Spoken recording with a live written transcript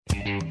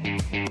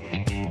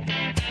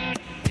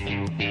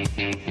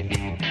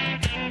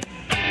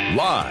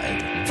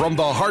Live from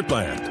the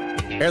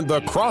heartland and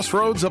the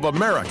crossroads of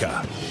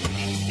America,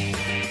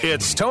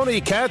 it's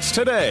Tony Katz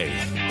Today.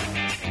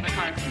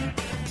 McCarthy,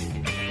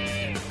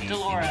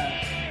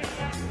 Delora,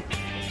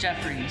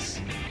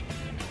 Jeffries,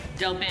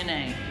 Del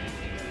Bene,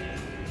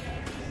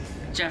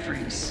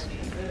 Jeffries,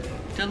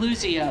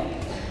 DeLuzio,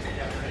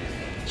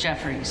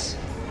 Jeffries,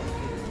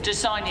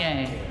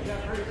 DeSaulnier,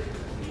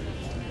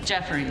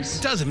 Jeffries.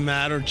 It doesn't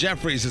matter.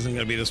 Jeffries isn't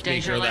going to be the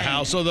Speaker of the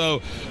House,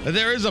 although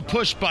there is a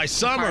push by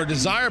some or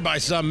desire by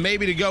some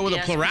maybe to go with a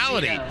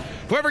plurality.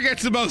 Whoever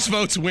gets the most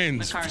votes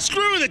wins.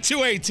 Screw the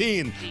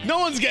 218. No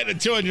one's getting a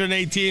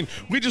 218.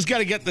 We just got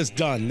to get this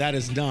done. That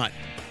is not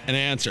an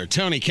answer.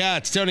 Tony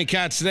Katz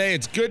Today.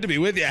 It's good to be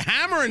with you.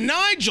 Hammer and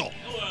Nigel.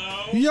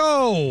 Hello.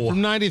 Yo. From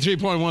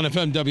 93.1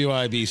 FM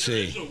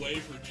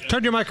WIBC.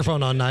 Turn your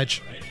microphone on, Nige.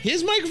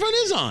 His microphone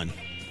is on.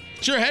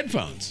 It's your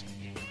headphones.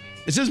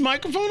 Is his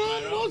microphone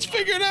on? Well, let's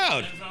figure it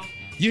out.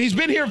 He's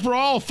been here for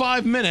all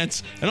 5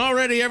 minutes, and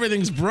already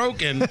everything's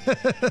broken,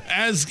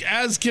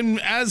 as can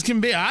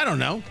be. I don't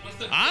know.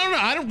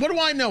 What do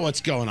I know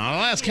what's going on?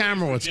 I'll ask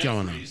Hammer what's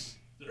going on.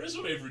 There is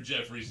a way for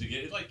Jeffries to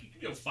get, like,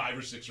 5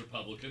 or 6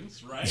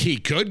 Republicans, right? He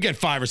could get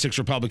 5 or 6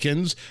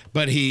 Republicans,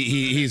 but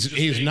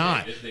he's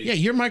not. Yeah,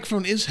 your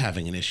microphone is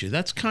having an issue.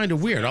 That's kind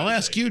of weird. I'll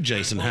ask you,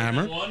 Jason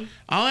Hammer.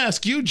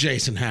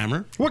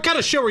 What kind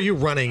of show are you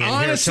running in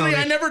Honestly,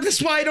 here, Tony?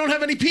 that's why I don't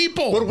have any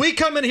people. When we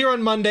come in here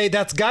on Monday,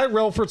 that's Guy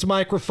Relford's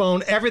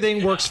microphone.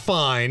 Everything works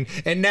fine.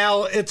 And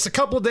now it's a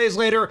couple of days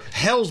later,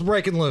 hell's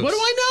breaking loose. What do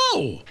I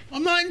know?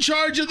 I'm not in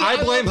charge of the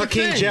I blame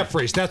Hakeem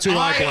Jeffries. That's who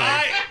I blame.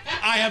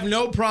 I have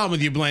no problem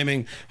with you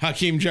blaming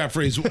Hakeem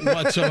Jeffries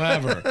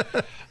whatsoever.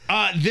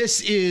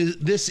 This is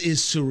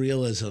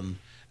surrealism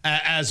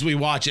as we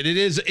watch it. It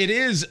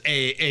is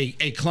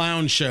a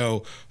clown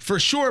show for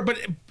sure, but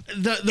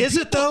is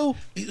it though?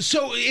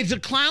 So it's a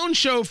clown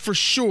show for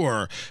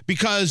sure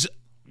because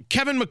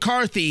Kevin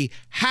McCarthy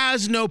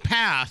has no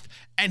path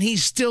and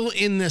he's still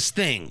in this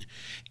thing.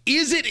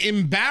 Is it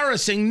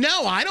embarrassing?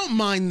 No, I don't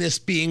mind this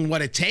being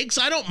what it takes.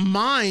 I don't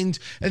mind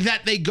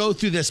that they go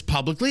through this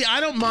publicly.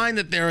 I don't mind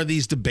that there are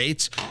these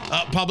debates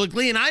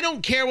publicly. And I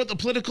don't care what the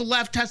political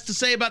left has to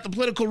say about the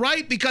political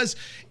right because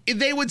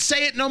they would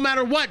say it no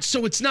matter what.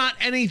 So it's not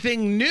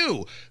anything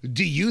new.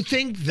 Do you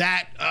think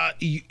that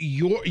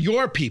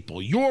your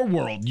people, your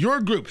world,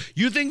 your group,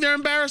 you think they're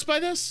embarrassed by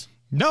this?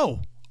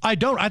 No. I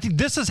don't. I think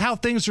this is how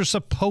things are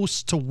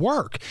supposed to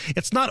work.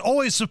 It's not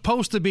always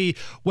supposed to be,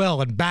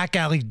 well, in back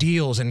alley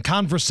deals and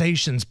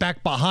conversations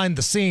back behind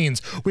the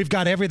scenes. We've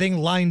got everything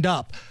lined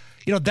up.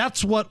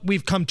 That's what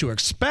we've come to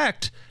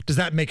expect. Does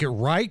that make it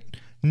right?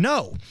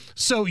 No.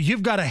 So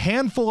you've got a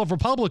handful of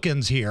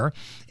Republicans here,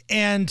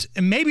 and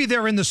maybe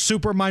they're in the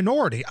super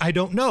minority. I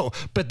don't know.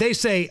 But they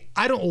say,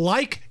 I don't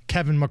like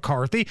Kevin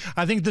McCarthy.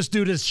 I think this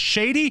dude is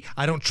shady.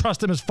 I don't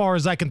trust him as far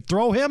as I can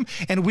throw him.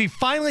 And we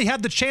finally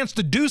had the chance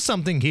to do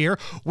something here.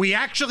 We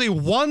actually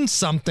won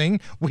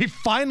something. We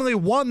finally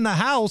won the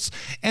House.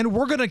 And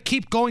we're going to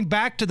keep going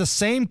back to the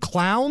same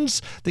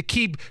clowns that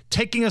keep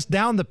taking us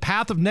down the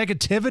path of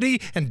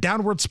negativity and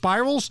downward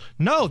spirals.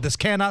 No, this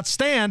cannot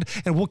stand.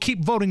 And we'll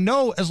keep voting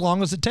no as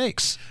long as it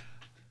takes.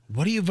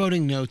 What are you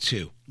voting no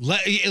to?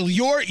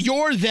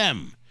 You're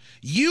them.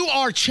 You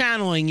are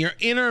channeling your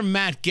inner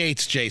Matt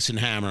Gaetz, Jason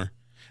Hammer.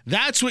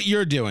 That's what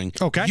you're doing.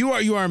 Okay.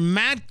 You are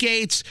Matt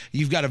Gaetz.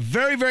 You've got a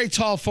very, very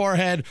tall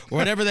forehead, or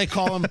whatever they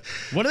call him.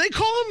 What do they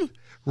call him?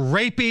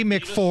 Rapey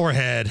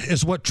McForehead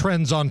is what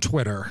trends on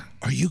Twitter.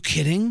 Are you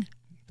kidding?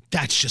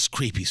 That's just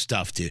creepy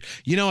stuff, dude.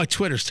 You know what?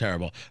 Twitter's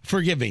terrible.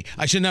 Forgive me.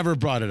 I should never have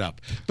brought it up.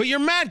 But you're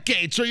Matt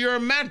Gaetz, or you're a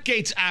Matt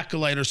Gaetz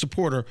acolyte or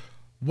supporter.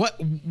 What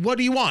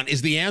do you want?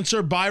 Is the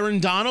answer Byron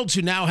Donalds,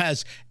 who now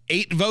has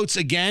 8 votes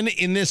again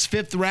in this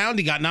 5th round?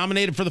 He got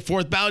nominated for the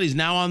 4th ballot. He's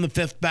now on the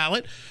 5th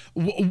ballot.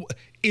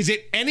 Is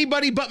it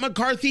anybody but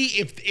McCarthy?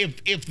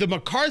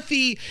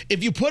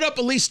 If you put up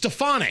Elise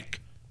Stefanik,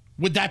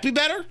 would that be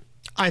better?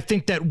 I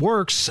think that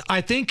works.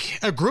 I think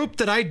a group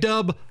that I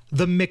dub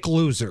the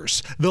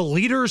McLosers, the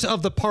leaders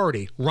of the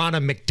party,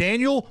 Ronna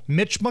McDaniel,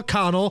 Mitch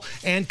McConnell,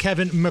 and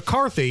Kevin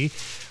McCarthy,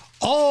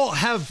 all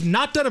have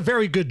not done a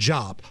very good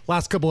job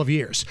last couple of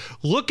years.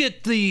 Look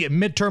at the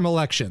midterm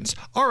elections.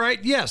 All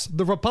right, yes,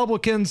 the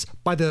Republicans,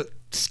 by the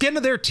skin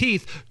of their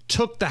teeth,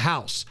 took the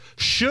House.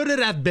 Should it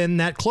have been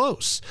that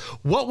close?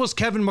 What was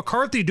Kevin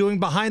McCarthy doing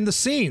behind the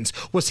scenes?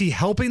 Was he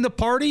helping the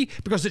party?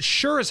 Because it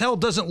sure as hell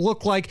doesn't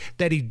look like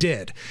that he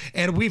did.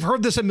 And we've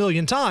heard this a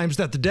million times,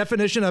 that the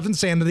definition of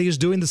insanity is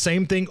doing the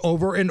same thing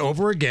over and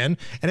over again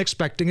and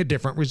expecting a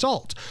different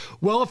result.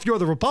 Well, if you're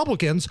the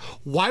Republicans,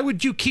 why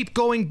would you keep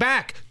going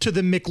back to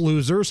the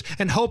McLosers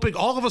and hoping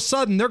all of a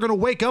sudden they're going to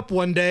wake up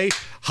one day,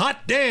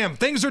 hot damn,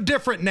 things are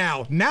different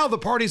now. Now the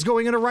party's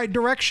going in the right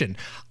direction.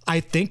 I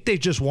think they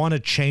just want a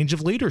change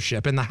of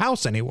leadership in the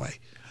House anyway.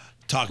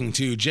 talking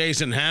to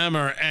Jason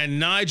Hammer and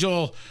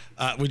Nigel.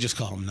 We just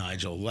call him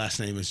Nigel. Last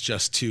name is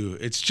just too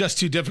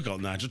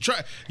difficult, Nigel. Do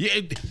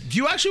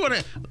you actually want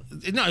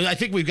to? No, I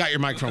think we've got your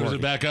microphone. Is it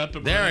working. back up?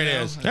 There it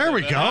is. There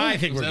we go. I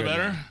think Is we're that good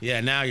better? now. Yeah,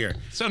 now you're.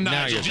 So now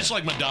Nigel, you're just good.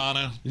 like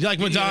Madonna. You like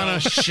Madonna,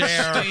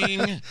 Cher.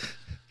 Sting,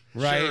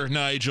 Right. Sure,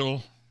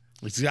 Nigel.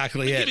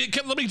 Exactly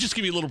it. Let me just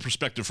give you a little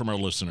perspective from our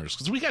listeners,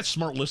 because we got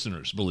smart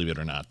listeners, believe it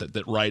or not,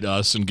 that write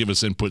us and give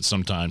us input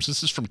sometimes.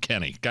 This is from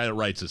Kenny, guy that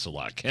writes us a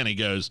lot. Kenny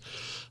goes,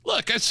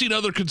 look, I've seen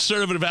other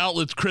conservative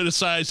outlets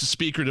criticize the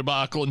speaker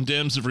debacle, and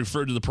Dems have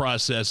referred to the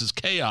process as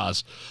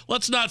chaos.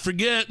 Let's not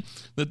forget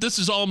that this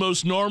is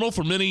almost normal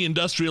for many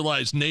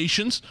industrialized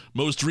nations.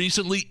 Most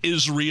recently,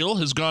 Israel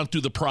has gone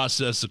through the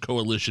process of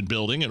coalition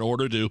building in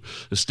order to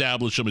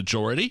establish a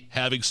majority.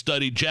 Having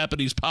studied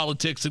Japanese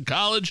politics in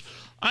college,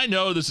 I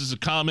know this is a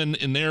common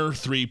in their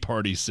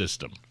three-party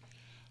system.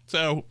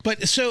 So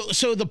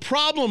the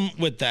problem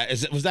with that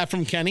was that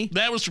from Kenny?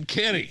 that was from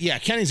Kenny. Yeah,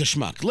 Kenny's a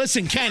schmuck.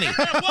 Listen, Kenny.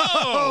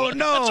 Whoa!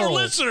 no. That's our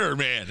listener,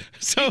 man.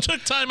 He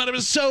took time out of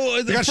his... So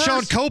We got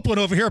Sean Copeland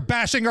over here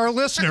bashing our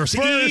listeners.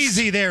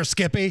 Easy there,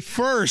 Skippy.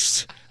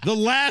 First, the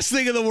last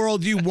thing in the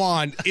world you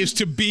want is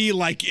to be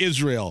like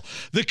Israel.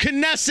 The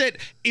Knesset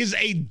is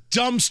a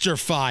dumpster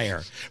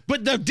fire.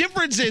 But the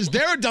difference is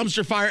they're a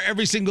dumpster fire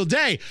every single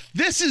day.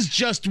 This is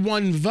just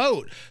one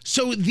vote.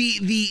 So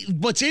the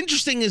what's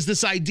interesting is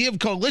this idea of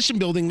coalition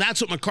building. That's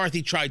what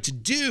McCarthy tried to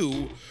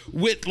do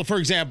with, for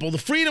example, the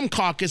Freedom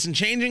Caucus and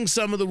changing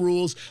some of the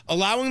rules,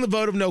 allowing the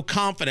vote of no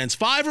confidence.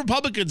 5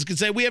 Republicans could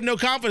say, we have no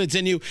confidence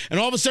in you, and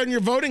all of a sudden you're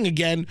voting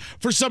again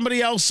for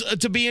somebody else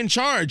to be in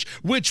charge,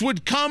 which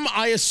would come,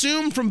 I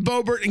assume, from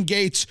Boebert and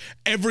Gates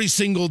every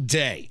single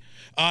day.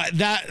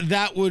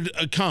 That would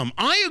come.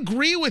 I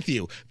agree with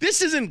you.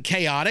 This isn't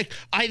chaotic.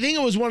 I think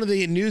it was one of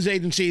the news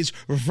agencies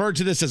referred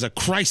to this as a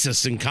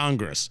crisis in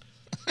Congress.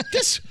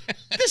 This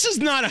is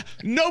not a.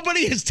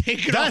 Nobody has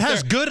taken That off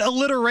has their, good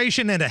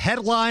alliteration and a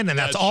headline, and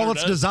that's That all sure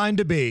it's does. designed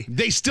to be.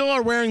 They still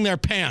are wearing their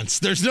pants.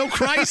 There's no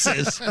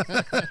crisis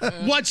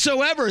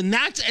whatsoever, and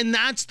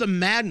that's the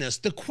madness.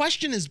 The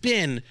question has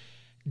been,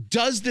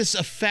 does this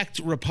affect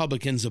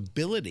Republicans'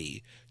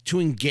 ability to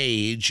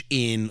engage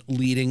in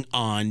leading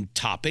on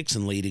topics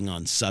and leading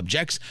on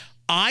subjects?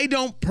 I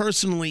don't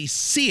personally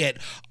see it.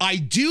 I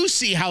do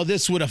see how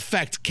this would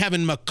affect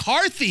Kevin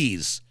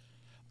McCarthy's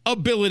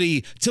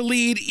ability to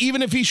lead,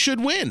 even if he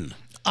should win.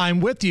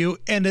 I'm with you,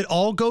 and it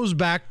all goes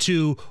back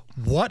to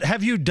what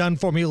have you done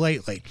for me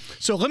lately?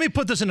 So let me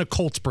put this in a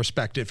Colts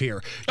perspective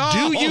here. Do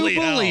you holy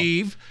hell.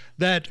 believe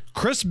that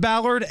Chris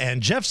Ballard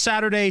and Jeff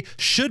Saturday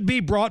should be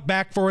brought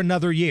back for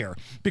another year?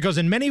 Because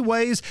in many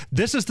ways,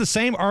 this is the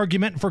same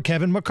argument for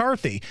Kevin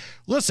McCarthy.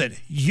 Listen,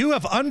 you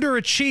have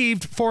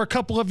underachieved for a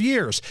couple of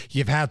years.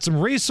 You've had some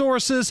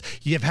resources,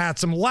 you've had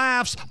some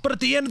laughs, but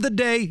at the end of the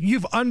day,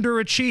 you've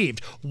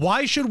underachieved.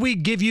 Why should we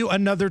give you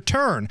another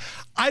turn?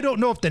 I don't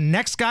know if the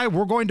next guy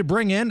we're going to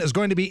bring in is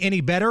going to be any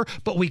better,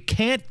 but we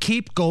can't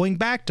keep going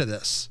back to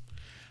this.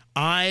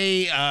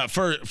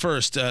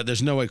 First,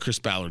 there's no way Chris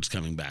Ballard's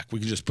coming back. We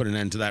can just put an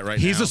end to that right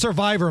now. He's a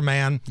survivor,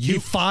 man. He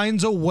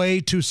finds a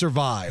way to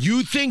survive.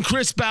 You think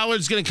Chris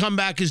Ballard's going to come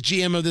back as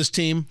GM of this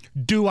team?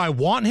 Do I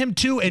want him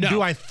to, and No.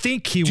 do I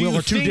think he Do will, you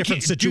are two think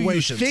different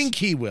situations. Do you think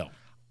he will?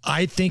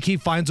 I think he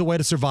finds a way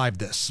to survive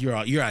this. You're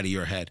out of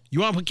your head. You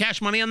want to put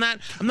cash money on that?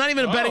 I'm not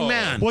even a betting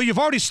man. Well, you've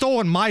already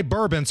stolen my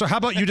bourbon, so how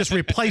about you just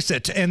replace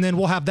it, and then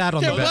we'll have that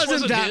on there the bet. wasn't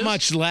wasn't that his?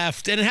 much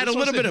left, and it had This a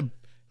little bit wasn't- of.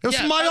 It was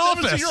Yeah. from my That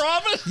was office. in your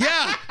office?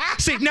 Yeah,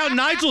 See, now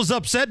Nigel's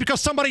upset because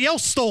somebody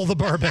else stole the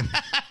bourbon.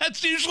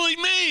 That's usually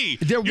me.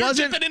 there You're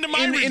wasn't. dipping into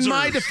my In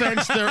my reserve.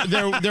 defense,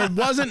 there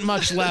wasn't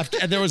much left,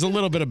 and there was a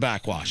little bit of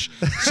backwash.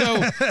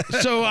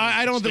 So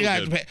I don't think I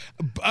have to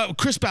pay.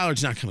 Chris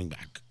Ballard's not coming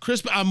back.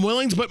 I'm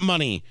willing to put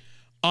money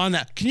on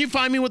that. Can you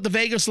find me what the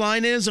Vegas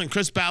line is on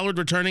Chris Ballard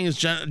returning as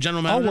general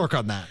I'll manager? work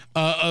on that.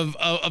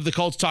 Of the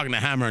Colts, talking to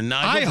Hammer and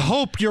Nigel. I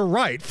hope you're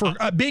right. For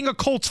being a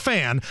Colts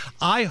fan,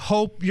 I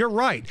hope you're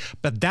right.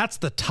 But that's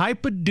the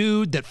type of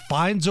dude that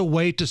finds a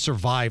way to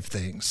survive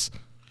things.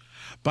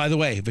 By the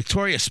way,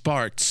 Victoria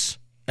Spartz,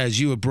 as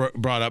you had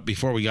brought up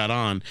before we got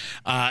on,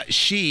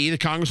 she, the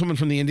congresswoman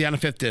from the Indiana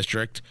 5th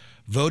District,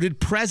 voted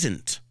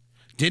present.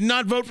 Did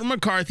not vote for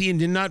McCarthy and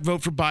did not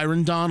vote for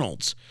Byron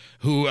Donalds,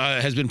 who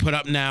has been put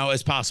up now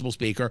as possible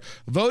speaker.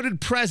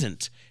 Voted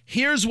present.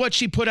 Here's what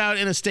she put out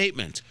in a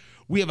statement.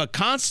 We have a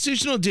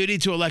constitutional duty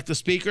to elect the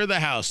Speaker of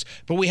the House,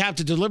 but we have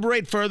to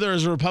deliberate further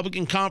as a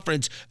Republican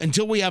conference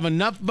until we have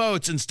enough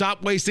votes and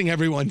stop wasting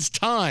everyone's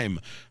time.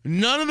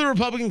 None of the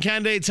Republican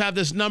candidates have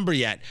this number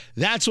yet.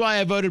 That's why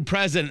I voted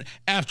president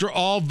after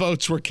all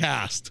votes were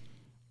cast.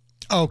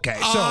 Okay,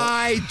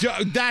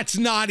 so That's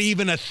not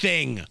even a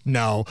thing.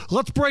 no.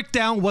 Let's break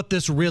down what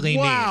this really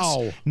Wow.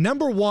 means.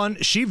 Number one,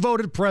 she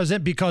voted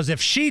president because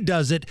if she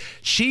does it,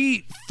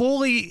 she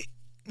fully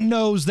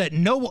knows that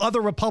no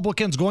other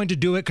Republican's going to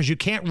do it because you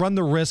can't run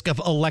the risk of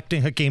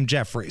electing Hakeem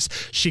Jeffries.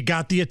 She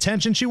got the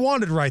attention she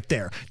wanted right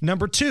there.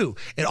 Number two,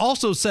 it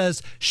also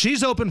says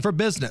she's open for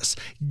business.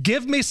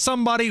 Give me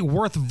somebody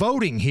worth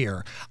voting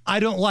here. I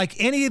don't like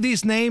any of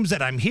these names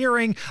that I'm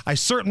hearing. I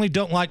certainly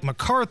don't like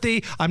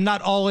McCarthy. I'm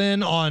not all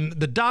in on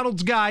the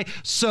Donalds guy.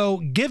 So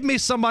give me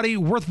somebody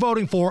worth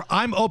voting for.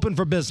 I'm open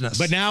for business.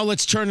 But now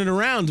let's turn it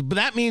around. But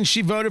that means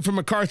she voted for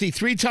McCarthy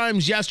 3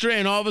 times yesterday,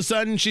 and all of a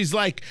sudden she's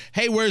like,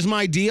 hey, where's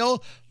my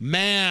deal?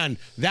 Man,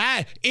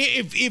 that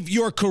if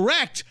you're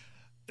correct,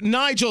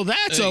 Nigel,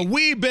 that's a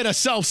wee bit of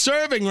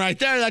self-serving right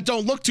there. That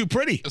don't look too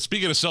pretty.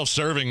 Speaking of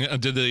self-serving,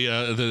 did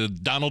the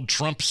Donald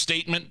Trump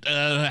statement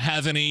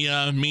have any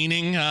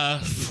meaning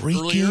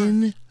Freaking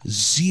earlier?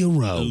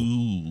 Zero.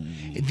 Ooh.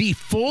 The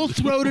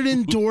full-throated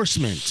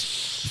endorsement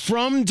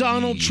from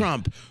Donald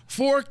Trump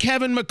for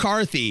Kevin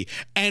McCarthy,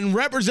 and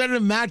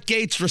Representative Matt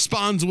Gaetz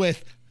responds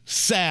with,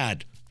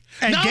 sad.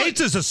 And Now Gaetz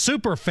is a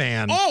super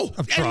fan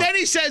of Trump. And then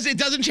he says it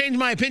doesn't change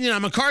my opinion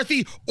on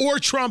McCarthy or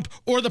Trump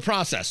or the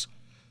process.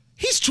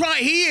 He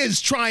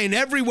is trying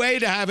every way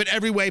to have it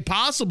every way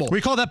possible. We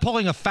call that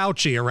pulling a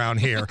Fauci around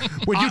here.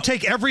 When you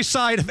take every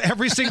side of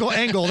every single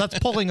angle, that's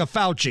pulling a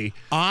Fauci.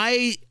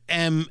 I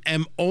am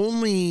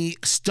only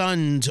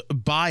stunned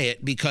by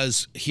it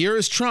because here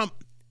is Trump.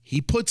 He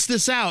puts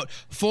this out,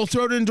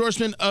 full-throated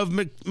endorsement of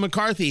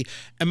McCarthy,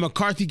 and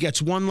McCarthy gets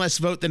one less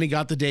vote than he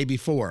got the day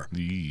before.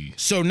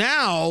 So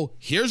now,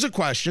 here's a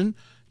question.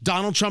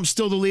 Donald Trump's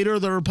still the leader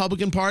of the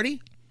Republican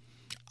Party?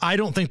 I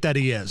don't think that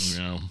he is.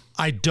 No.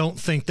 I don't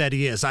think that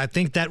he is. I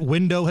think that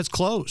window has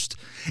closed.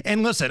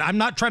 And listen, I'm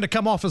not trying to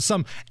come off as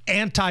some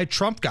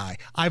anti-Trump guy.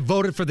 I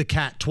voted for the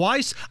cat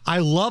twice. I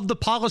love the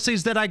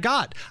policies that I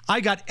got. I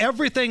got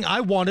everything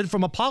I wanted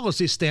from a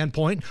policy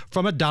standpoint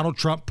from a Donald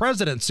Trump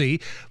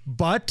presidency,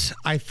 but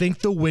I think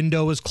the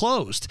window is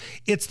closed.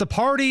 It's the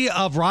party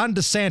of Ron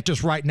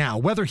DeSantis right now,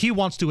 whether he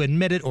wants to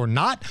admit it or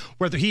not,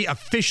 whether he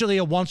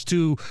officially wants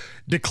to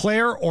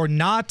declare or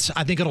not.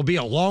 I think it'll be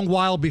a long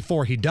while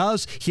before he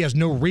does. He has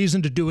no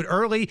reason to do it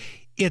early.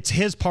 It's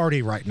his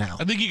party right now.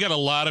 I think you got a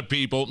lot of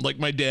people, like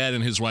my dad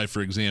and his wife,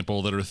 for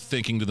example, that are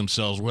thinking to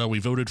themselves, well, we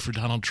voted for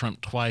Donald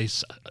Trump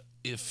twice.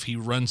 If he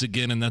runs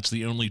again and that's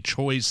the only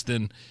choice,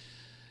 then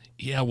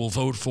yeah, we'll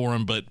vote for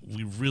him, but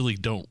we really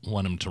don't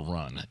want him to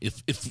run.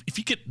 If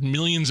you get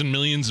millions and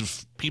millions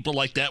of people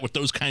like that with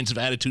those kinds of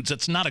attitudes,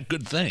 that's not a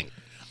good thing.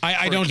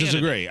 I don't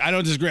disagree. I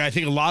don't disagree. I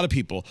think a lot of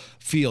people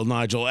feel,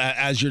 Nigel,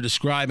 as you're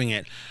describing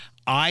it.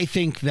 I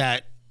think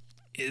that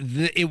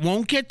it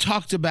won't get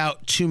talked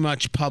about too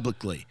much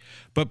publicly,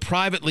 but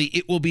privately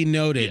it will be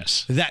noted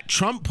that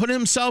Trump put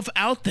himself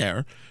out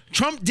there.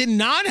 Trump did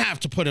not have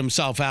to put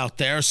himself out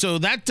there, so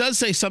that does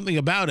say something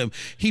about him.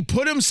 He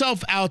put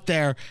himself out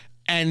there,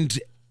 and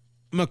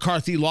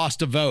McCarthy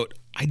lost a vote.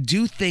 I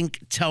do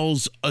think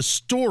tells a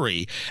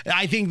story.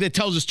 I think that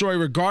tells a story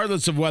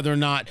regardless of whether or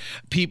not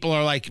people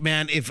are like,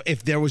 man, if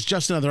there was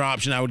just another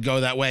option, I would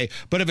go that way.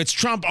 But if it's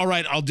Trump, all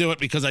right, I'll do it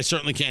because I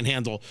certainly can't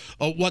handle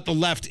what the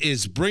left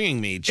is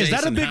bringing me. Is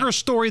that a bigger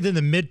story than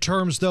the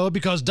midterms, though?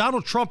 Because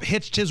Donald Trump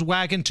hitched his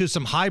wagon to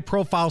some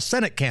high-profile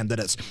Senate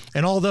candidates.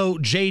 And although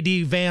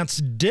J.D. Vance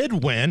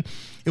did win,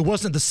 it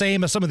wasn't the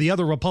same as some of the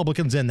other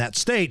Republicans in that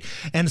state.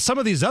 And some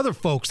of these other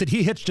folks that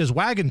he hitched his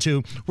wagon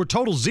to were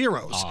total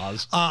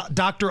zeros.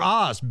 Dr.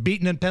 Oz,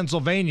 beaten in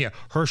Pennsylvania.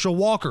 Herschel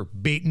Walker,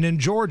 beaten in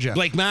Georgia.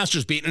 Blake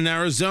Masters, beaten in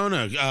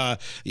Arizona.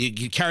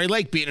 Carrie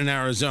Lake, beaten in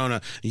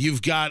Arizona.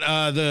 You've got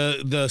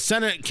the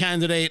Senate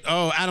candidate,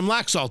 Adam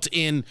Laxalt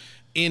in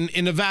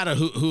Nevada,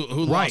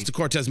 who lost to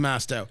Cortez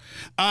Masto.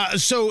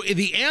 So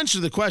the answer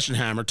to the question,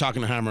 Hammer,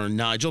 talking to Hammer and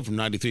Nigel from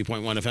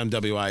 93.1 FM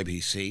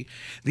WIBC,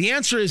 the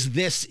answer is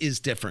this is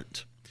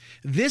different.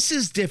 This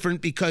is different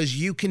because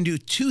you can do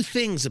two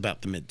things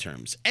about the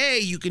midterms. A,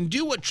 you can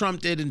do what Trump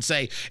did and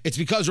say it's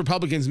because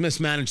Republicans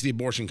mismanaged the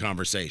abortion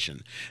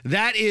conversation.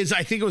 That is,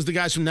 I think it was the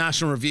guys from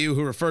National Review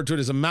who referred to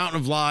it as a mountain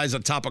of lies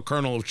on top of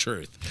kernel of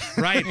truth,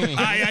 right?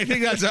 I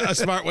think that's a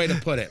smart way to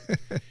put it.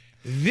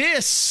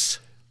 This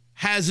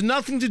has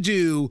nothing to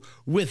do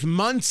with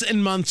months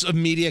and months of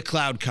media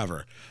cloud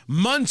cover.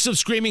 Months of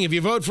screaming, if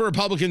you vote for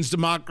Republicans,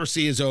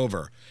 democracy is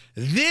over.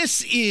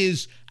 This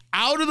is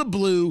out of the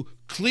blue,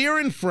 clear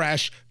and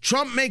fresh.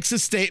 Trump makes a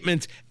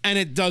statement and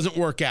it doesn't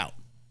work out.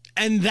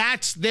 And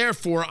that's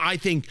therefore, I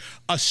think,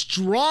 a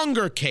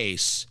stronger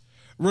case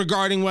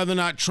regarding whether or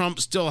not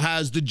Trump still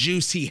has the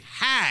juice he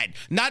had.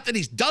 Not that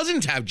he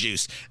doesn't have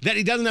juice, that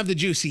he doesn't have the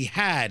juice he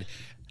had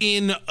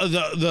in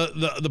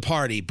the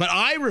party. But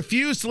I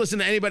refuse to listen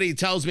to anybody who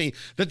tells me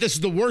that this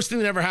is the worst thing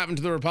that ever happened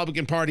to the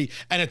Republican Party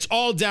and it's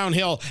all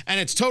downhill and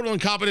it's total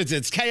incompetence,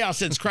 it's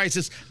chaos, it's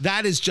crisis.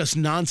 That is just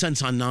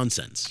nonsense on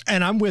nonsense.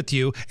 And I'm with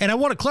you. And I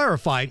want to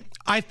clarify,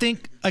 I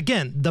think,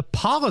 again, the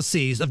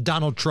policies of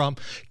Donald Trump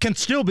can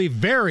still be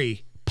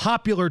very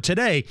popular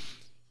today.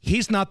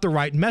 He's not the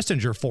right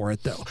messenger for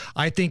it, though.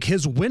 I think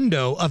his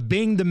window of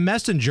being the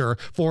messenger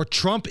for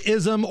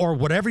Trumpism or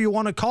whatever you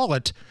want to call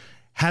it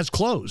has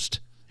closed.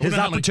 His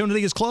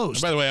opportunity is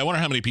closed. By the way, I wonder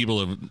how many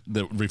people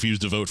that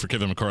refused to vote for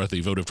Kevin McCarthy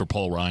voted for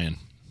Paul Ryan.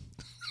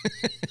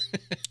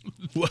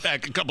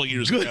 Back a couple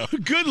years ago.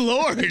 Good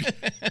Lord.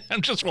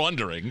 I'm just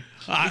wondering.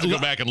 I have to go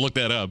back and look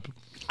that up.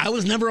 I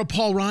was never a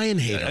Paul Ryan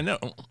hater. I know.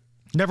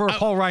 Never a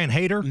Paul Ryan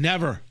hater?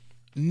 Never.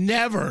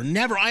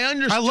 I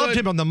understood. I loved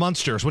him on the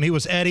Munsters when he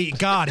was Eddie.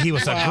 God, he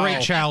was a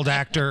great child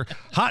actor.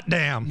 Hot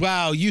damn.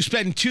 Wow, you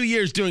spend 2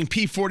 years doing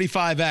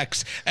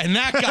P45X, and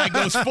that guy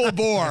goes full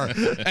bore,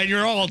 and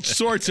you're all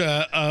sorts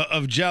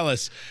of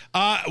jealous.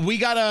 We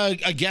got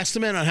a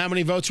guesstimate on how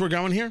many votes we're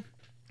going here?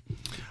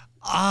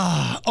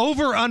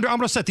 Over, under. I'm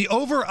going to set the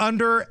over,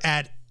 under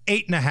at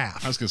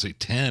 8.5. I was going to say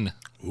 10.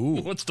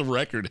 Ooh. What's the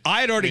record? I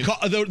had already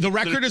called. The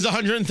record is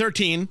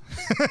 113.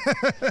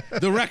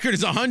 The record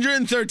is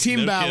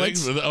 113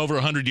 ballots. Kidding? Over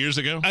 100 years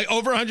ago?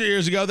 Over 100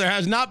 years ago. There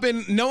has not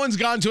been, no one's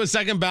gone to a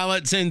second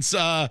ballot since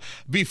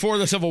before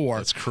the Civil War.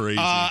 That's crazy.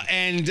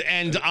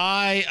 And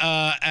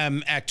I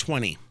am at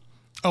 20.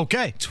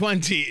 Okay.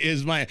 20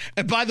 is my,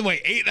 and by the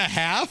way,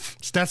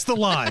 8.5. That's the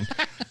line.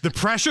 The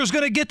pressure's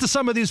going to get to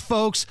some of these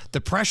folks.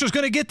 The pressure's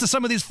going to get to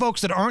some of these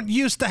folks that aren't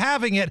used to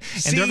having it,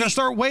 and they're going to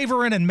start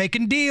wavering and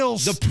making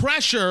deals. The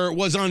pressure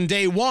was on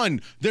day one.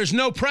 There's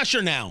no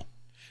pressure now.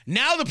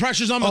 Now the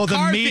pressure's on McCarthy.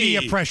 Oh, the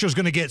media pressure's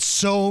going to get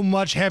so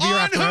much heavier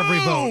after every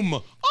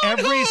vote.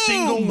 Every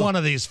single one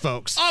of these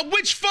folks.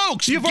 Which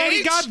folks? You've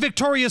already got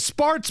Victoria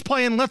Spartz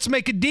playing Let's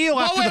Make a Deal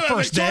after the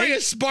first day.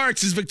 Victoria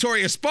Spartz is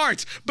Victoria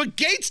Spartz, but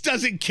Gates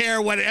doesn't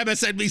care what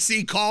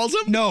MSNBC calls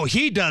him. No,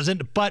 he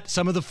doesn't, but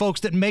some of the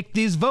folks that make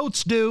these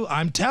votes do.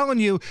 I'm telling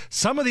you,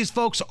 some of these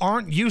folks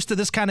aren't used to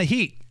this kind of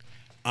heat.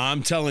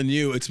 I'm telling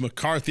you, it's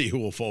McCarthy who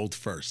will fold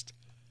first.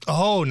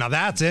 Oh, now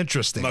that's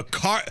interesting.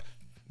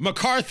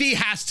 McCarthy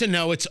has to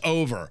know it's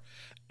over.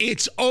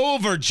 It's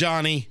over,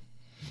 Johnny.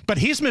 But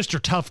he's Mr.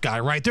 Tough Guy,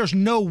 right? There's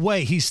no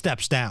way he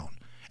steps down.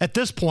 At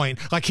this point,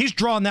 like he's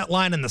drawn that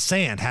line in the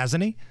sand,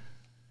 hasn't he?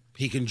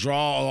 He can draw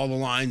all the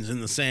lines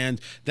in the sand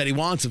that he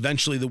wants.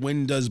 Eventually the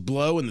wind does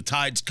blow and the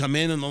tides come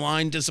in and the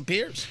line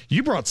disappears.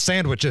 You brought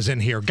sandwiches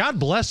in here. God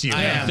bless you.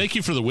 Thank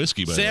you for the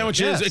whiskey, by sandwiches,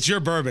 the way. Yes. It's your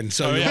bourbon.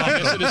 So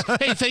yes, it is.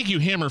 Hey, thank you,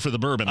 Hammer, for the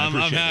bourbon. I'm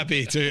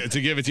happy to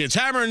give it to you. It's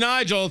Hammer and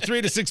Nigel,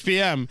 3 to 6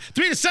 p.m.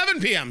 3 to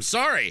 7 p.m.,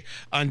 sorry,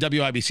 on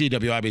WIBC,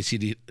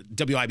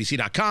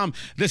 WIBC.com.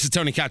 This is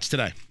Tony Katz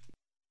Today.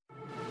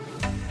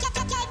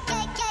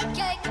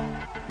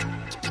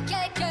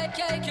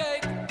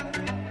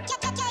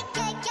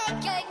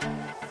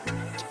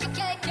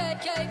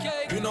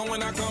 You know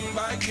when I come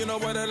back, you know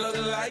what it look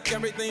like.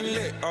 Everything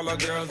lit, all the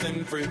girls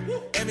in free.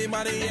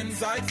 Everybody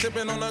inside,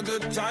 sipping on a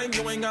good time.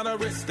 You ain't got a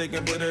risk, they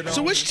can put it on.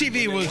 So which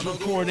TV was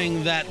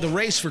reporting that the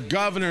race for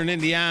governor in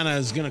Indiana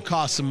is going to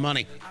cost some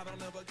money?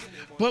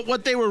 But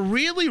what they were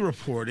really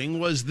reporting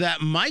was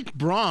that Mike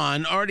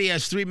Braun already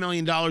has $3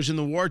 million in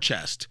the war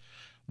chest.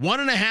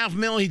 $1.5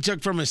 million he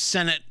took from his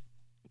Senate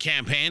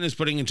campaign is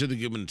putting into the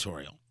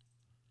gubernatorial.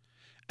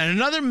 And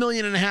another $1.5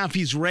 million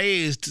he's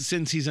raised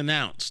since he's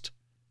announced.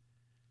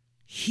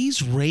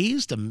 He's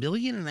raised $1.5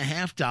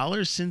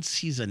 million since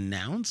he's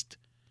announced?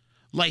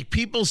 Like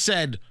people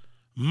said,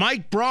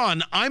 Mike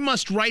Braun, I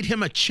must write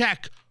him a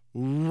check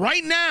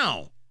right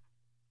now.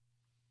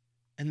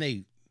 And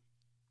they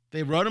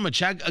wrote him a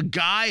check. A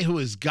guy who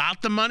has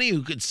got the money,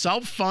 who could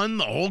self-fund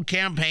the whole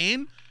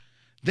campaign.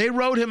 They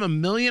wrote him $1.5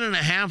 million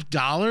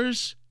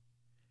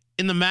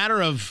in a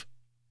matter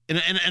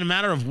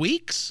of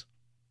weeks.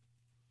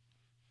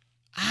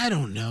 I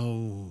don't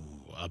know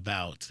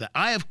about that.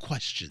 I have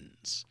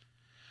questions.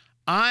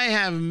 I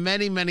have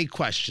many, many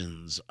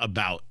questions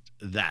about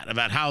that,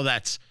 about how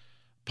that's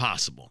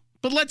possible.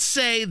 But let's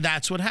say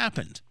that's what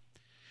happened.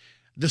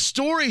 The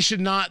story should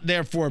not,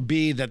 therefore,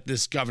 be that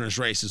this governor's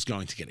race is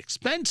going to get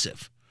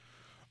expensive.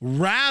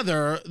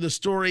 Rather, the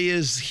story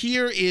is,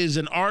 here is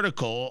an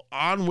article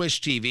on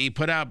Wish TV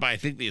put out by, I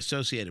think, the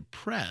Associated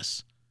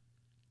Press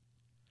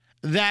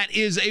that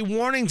is a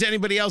warning to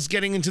anybody else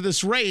getting into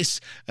this race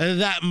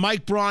that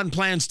Mike Braun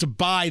plans to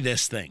buy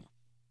this thing.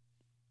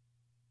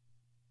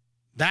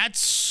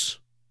 That's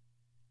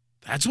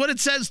what it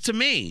says to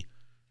me.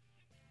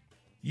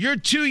 You're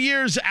 2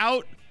 years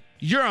out,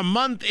 you're a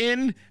month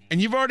in, and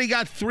you've already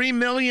got $3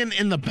 million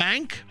in the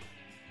bank?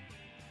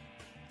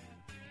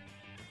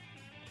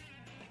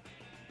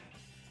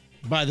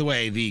 By the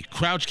way, the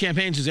Crouch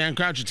campaign, Suzanne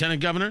Crouch,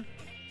 lieutenant governor,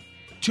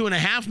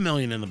 $2.5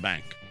 million in the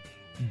bank.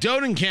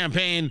 Doden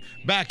campaign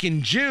back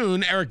in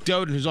June, Eric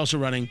Doden, who's also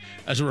running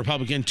as a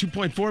Republican,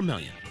 $2.4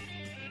 million.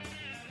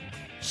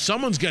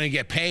 Someone's going to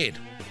get paid.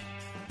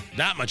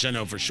 That much I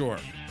know for sure.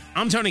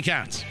 I'm Tony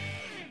Katz.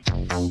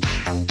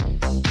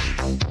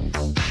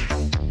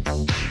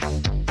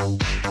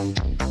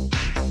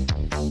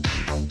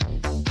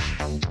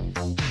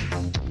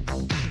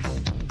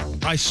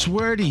 I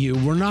swear to you,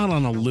 we're not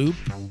on a loop.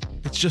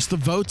 It's just the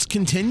votes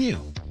continue.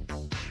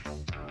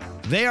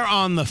 They are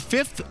on the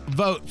 5th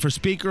vote for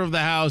Speaker of the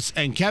House,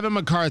 and Kevin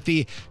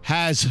McCarthy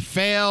has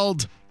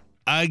failed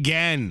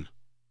again.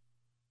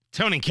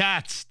 Tony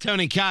Katz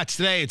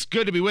today. It's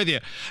good to be with you.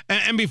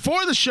 And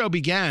before the show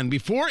began,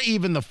 before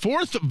even the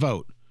 4th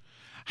vote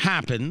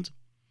happened,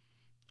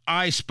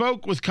 I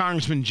spoke with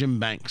Congressman Jim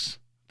Banks,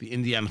 the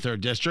Indiana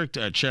 3rd District,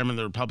 chairman of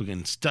the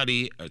Republican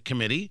Study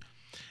Committee.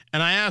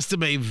 And I asked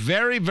him a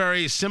very,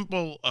 very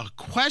simple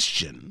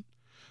question,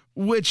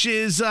 which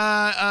is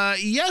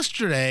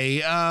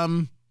yesterday,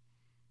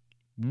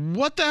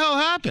 what the hell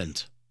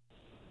happened?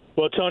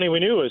 Well, Tony, we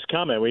knew it was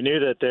coming. We knew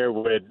that there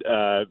would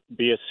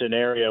be a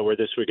scenario where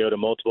this would go to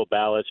multiple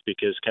ballots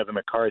because Kevin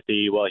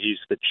McCarthy, while he's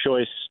the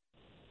choice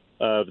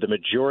of the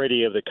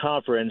majority of the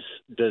conference,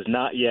 does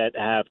not yet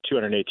have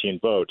 218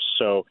 votes.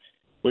 So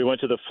we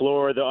went to the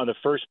floor on the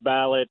first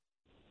ballot.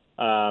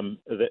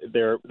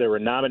 There were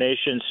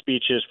nomination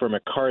speeches for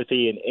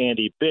McCarthy and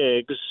Andy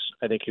Biggs.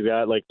 I think he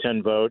got like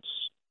 10 votes.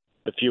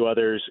 A few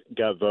others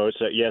got votes.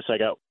 Yes, I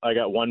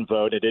got one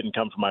vote. It didn't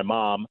come from my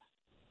mom,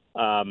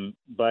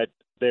 but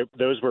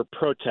those were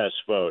protest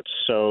votes.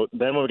 So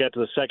then when we got to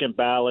the second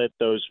ballot,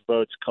 those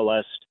votes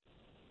coalesced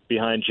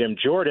behind Jim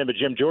Jordan. But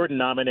Jim Jordan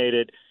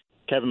nominated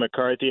Kevin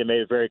McCarthy and made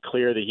it very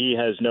clear that he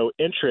has no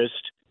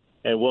interest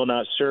and will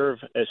not serve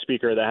as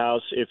Speaker of the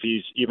House if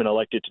he's even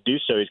elected to do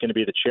so. He's going to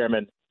be the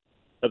chairman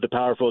of the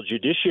powerful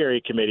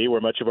Judiciary Committee,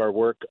 where much of our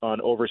work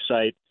on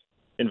oversight,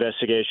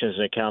 investigations,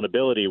 and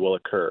accountability will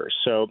occur.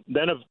 So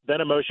then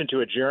a motion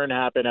to adjourn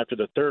happened after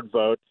the third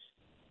vote,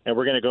 and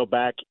we're going to go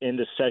back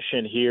into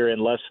session here in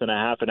less than a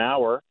half an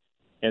hour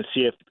and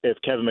see if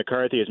Kevin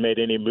McCarthy has made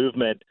any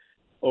movement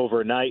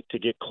overnight to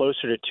get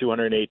closer to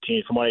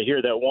 218. From what I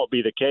hear, that won't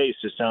be the case.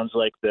 It sounds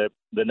like the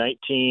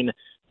 19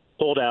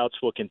 holdouts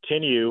will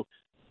continue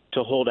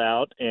to hold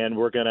out, and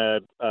we're going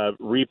to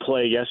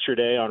replay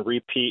yesterday on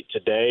repeat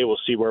today. We'll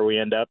see where we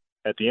end up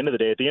at the end of the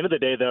day. At the end of the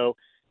day, though,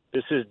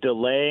 this is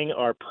delaying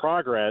our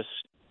progress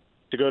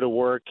to go to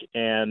work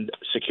and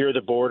secure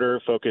the border,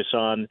 focus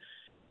on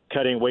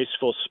cutting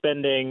wasteful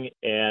spending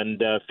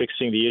and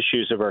fixing the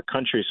issues of our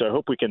country. So I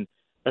hope we can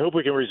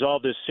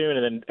resolve this soon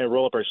and then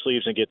roll up our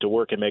sleeves and get to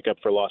work and make up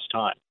for lost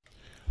time.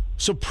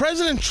 So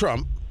President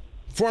Trump,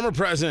 former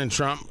President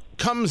Trump,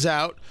 comes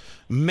out,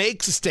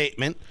 makes a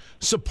statement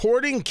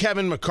supporting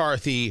Kevin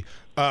McCarthy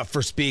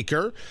for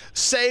Speaker,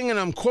 saying, and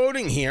I'm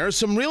quoting here,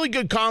 some really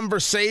good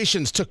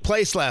conversations took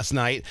place last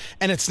night,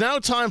 and it's now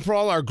time for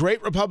all our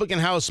great Republican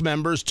House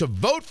members to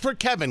vote for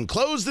Kevin.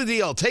 Close the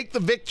deal. Take the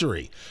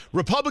victory.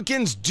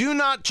 Republicans do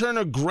not turn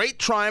a great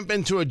triumph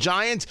into a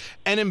giant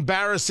and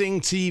embarrassing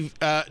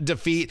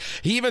defeat.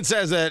 He even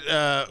says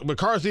that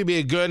McCarthy would be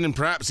a good and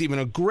perhaps even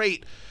a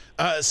great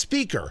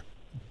Speaker.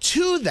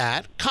 To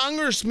that,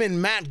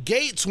 Congressman Matt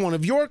Gaetz, one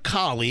of your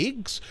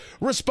colleagues,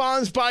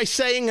 responds by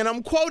saying, and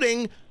I'm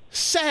quoting,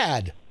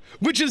 sad,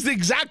 which is the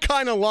exact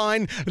kind of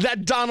line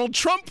that Donald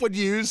Trump would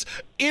use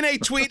in a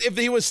tweet if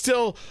he was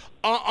still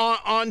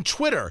on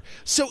Twitter.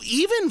 So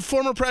even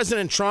former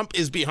President Trump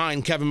is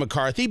behind Kevin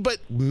McCarthy, but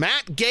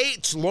Matt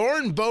Gaetz,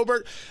 Lauren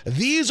Boebert,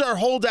 these are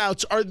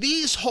holdouts. Are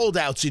these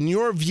holdouts, in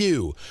your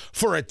view,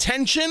 for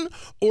attention,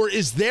 or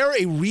is there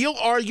a real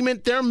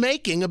argument they're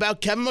making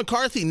about Kevin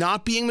McCarthy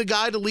not being the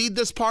guy to lead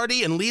this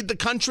party and lead the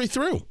country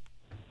through?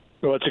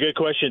 Well, it's a good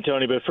question,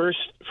 Tony. But first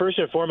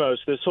and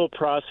foremost, this whole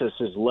process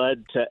has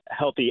led to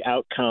healthy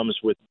outcomes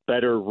with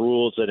better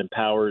rules that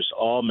empowers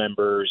all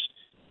members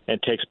and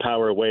takes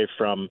power away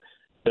from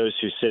those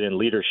who sit in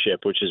leadership,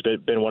 which has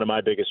been one of my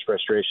biggest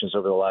frustrations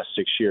over the last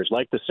 6 years.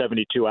 Like the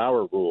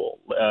 72-hour rule,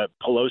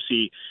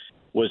 Pelosi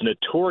was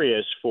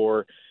notorious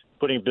for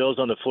putting bills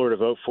on the floor to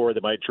vote for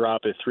that might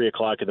drop at 3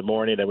 o'clock in the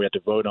morning, then we have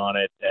to vote on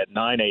it at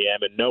 9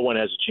 a.m., and no one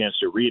has a chance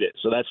to read it.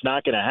 So that's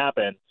not going to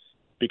happen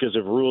because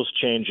of rules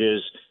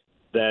changes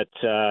that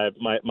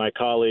my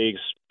colleagues,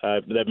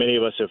 that many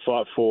of us have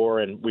fought for,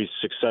 and we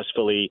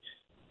successfully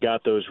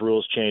got those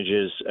rules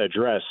changes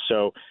addressed.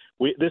 So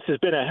this has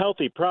been a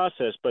healthy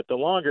process, but the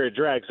longer it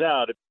drags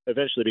out, it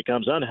eventually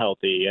becomes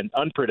unhealthy and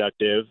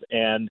unproductive,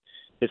 and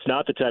it's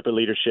not the type of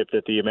leadership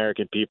that the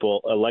American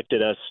people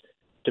elected us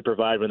to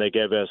provide when they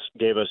gave us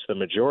the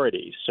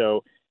majority.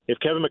 So if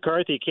Kevin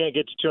McCarthy can't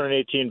get to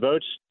 218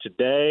 votes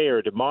today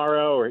or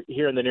tomorrow or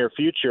here in the near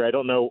future, I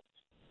don't know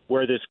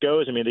where this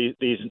goes. I mean,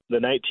 the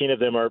 19 of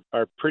them are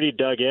pretty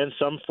dug in,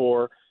 some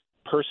for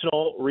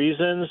personal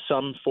reasons,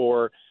 some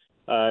for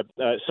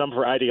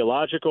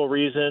ideological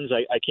reasons.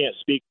 I can't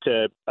speak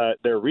to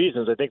their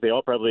reasons. I think they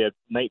all probably have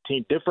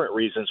 19 different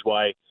reasons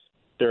why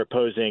they're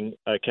opposing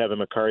Kevin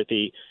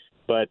McCarthy.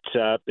 But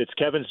it's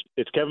Kevin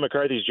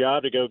McCarthy's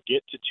job to go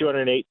get to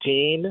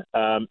 218.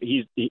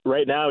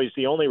 Right now he's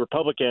the only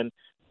Republican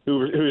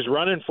who's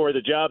running for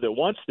the job that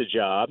wants the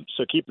job.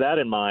 So keep that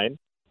in mind.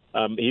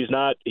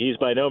 He's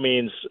by no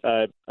means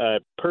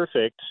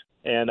perfect,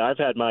 and I've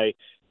had my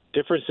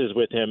differences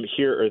with him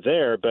here or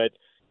there, but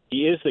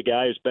he is the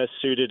guy who's best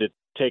suited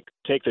to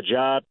take the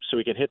job so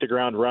he can hit the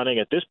ground running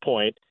at this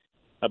point.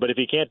 But if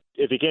he can't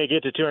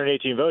get to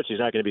 218 votes, he's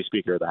not going to be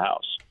Speaker of the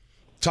House.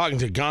 Talking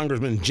to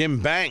Congressman Jim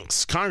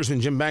Banks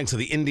of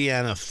the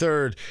Indiana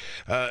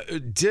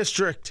 3rd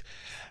District.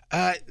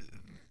 I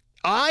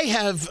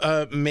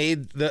have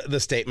made the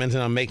statement,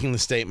 and I'm making the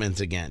statement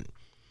again,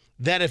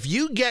 that if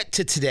you get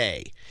to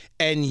today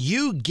and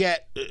you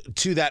get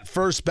to that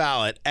first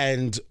ballot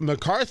and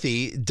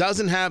McCarthy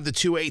doesn't have the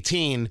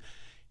 218,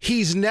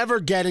 he's never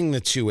getting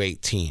the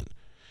 218.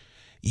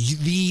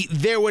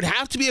 there would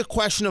have to be a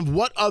question of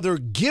what other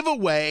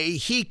giveaway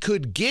he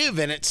could give.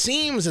 And it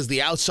seems, as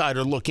the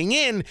outsider looking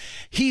in,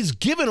 he's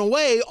given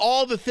away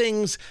all the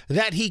things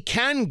that he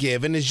can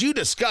give. And as you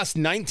discussed,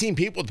 19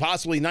 people with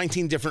possibly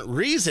 19 different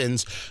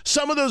reasons.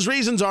 Some of those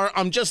reasons are,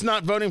 I'm just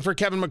not voting for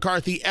Kevin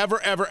McCarthy ever.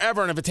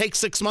 And if it takes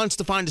 6 months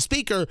to find a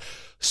speaker,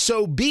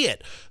 so be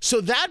it. So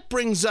that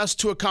brings us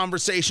to a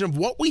conversation of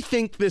what we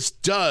think this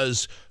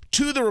does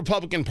to the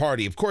Republican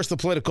Party. Of course, the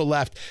political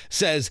left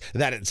says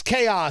that it's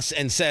chaos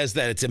and says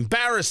that it's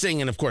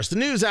embarrassing. And of course, the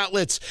news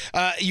outlets,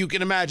 you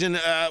can imagine,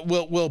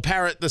 will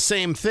parrot the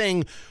same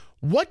thing.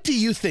 What do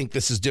you think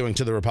this is doing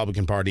to the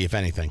Republican Party, if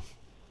anything?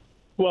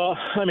 Well,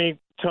 I mean,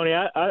 Tony,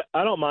 I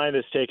don't mind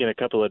this taking a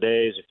couple of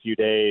days, a few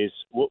days.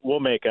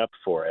 We'll make up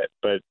for it.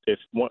 But if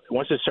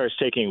once it starts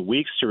taking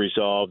weeks to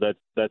resolve,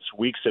 that's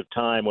weeks of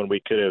time when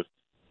we could have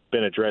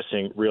been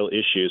addressing real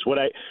issues. What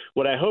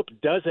I hope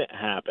doesn't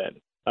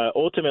happen.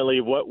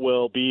 Ultimately, what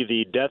will be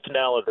the death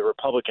knell of the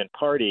Republican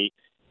Party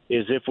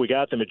is if we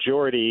got the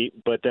majority,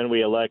 but then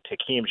we elect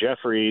Hakeem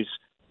Jeffries,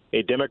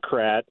 a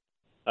Democrat,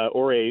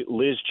 or a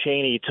Liz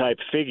Cheney type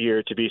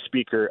figure to be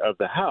Speaker of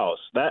the House.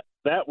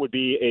 That would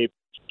be a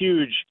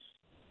huge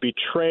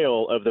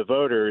betrayal of the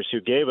voters who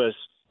gave us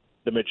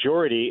the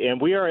majority, and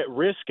we are at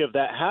risk of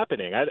that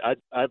happening.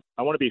 I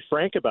want to be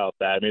frank about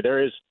that. I mean,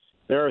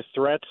 there are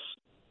threats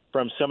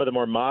from some of the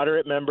more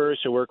moderate members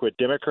who work with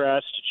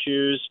Democrats to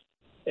choose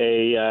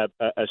a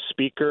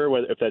speaker,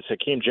 whether if that's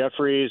Hakeem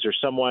Jeffries or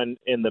someone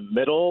in the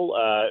middle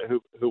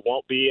who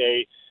won't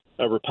be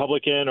a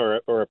Republican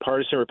or a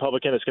partisan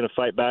Republican that's going to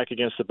fight back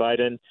against the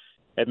Biden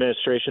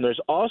administration. There's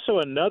also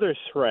another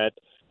threat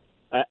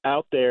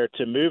out there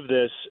to move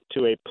this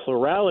to a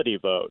plurality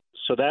vote.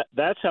 So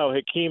that's how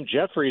Hakeem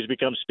Jeffries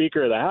becomes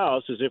Speaker of the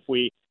House, is if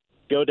we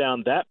go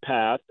down that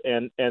path,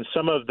 and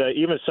some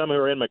who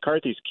are in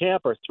McCarthy's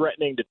camp are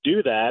threatening to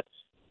do that.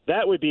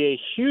 That would be a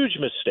huge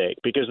mistake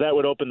because that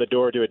would open the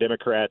door to a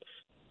Democrat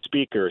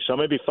speaker. So I'm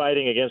going to be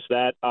fighting against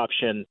that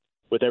option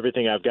with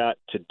everything I've got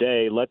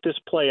today. Let this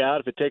play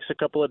out. If it takes a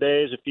couple of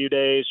days, a few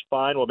days,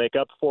 fine, we'll make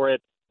up for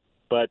it.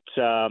 But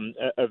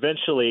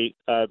eventually,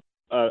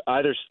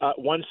 either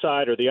one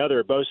side or the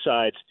other, both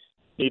sides,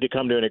 need to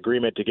come to an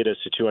agreement to get us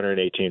to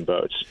 218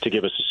 votes to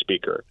give us a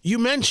speaker. You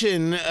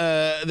mentioned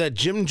that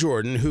Jim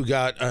Jordan, who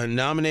got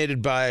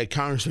nominated by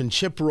Congressman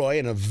Chip Roy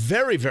in a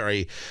very,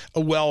 very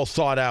well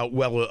thought out,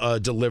 well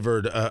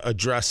delivered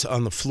address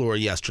on the floor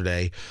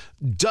yesterday,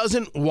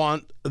 doesn't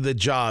want the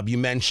job. You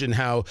mentioned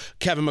how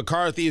Kevin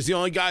McCarthy is the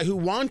only guy who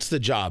wants the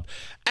job.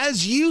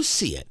 As you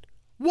see it,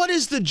 what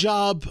is the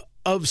job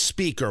of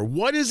Speaker?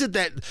 What is it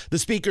that the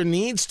Speaker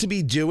needs to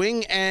be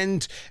doing,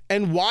 and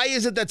why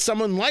is it that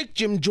someone like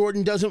Jim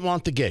Jordan doesn't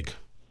want the gig?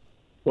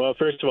 Well,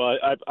 first of all,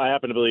 I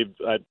happen to believe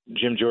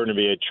Jim Jordan would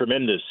be a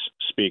tremendous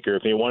Speaker.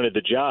 If he wanted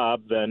the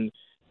job, then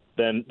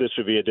this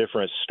would be a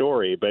different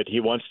story. But he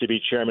wants to be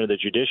chairman of the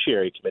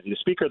Judiciary Committee. The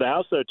Speaker of the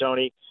House, though,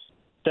 Tony,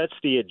 sets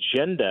the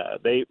agenda.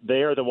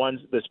 They are the ones.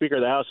 The Speaker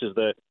of the House is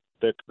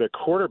the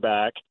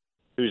quarterback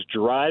who's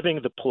driving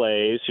the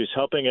plays, who's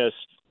helping us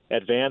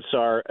advance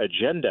our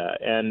agenda,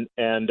 and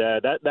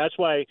that's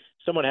why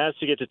someone has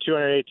to get to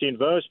 218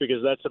 votes,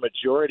 because that's the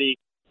majority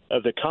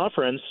of the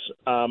conference.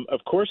 Of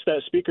course,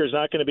 that speaker is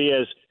not going to be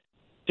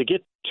to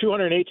get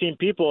 218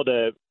 people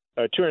to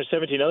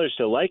 217 others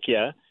to like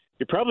you.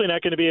 You're probably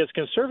not going to be as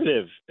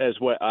conservative as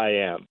what I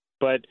am,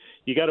 but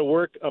you got to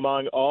work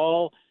among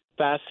all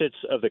facets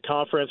of the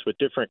conference with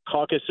different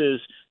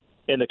caucuses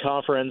in the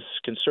conference,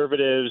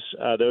 conservatives,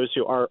 those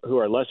who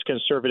are less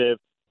conservative,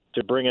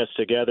 to bring us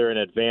together and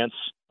advance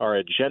our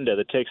agenda.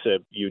 That takes a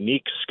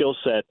unique skill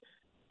set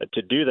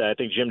to do that. I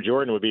think Jim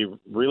Jordan would be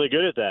really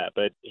good at that,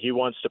 but he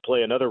wants to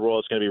play another role.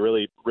 It's going to be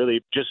really,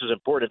 really just as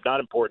important, if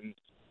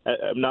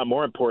not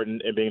more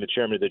important, in being the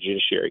chairman of the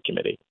Judiciary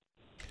Committee.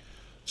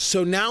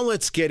 So now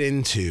let's get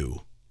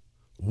into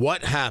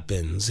what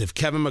happens if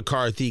Kevin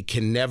McCarthy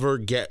can never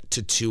get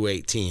to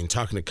 218.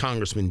 Talking to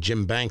Congressman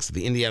Jim Banks of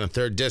the Indiana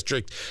 3rd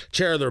District,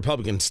 chair of the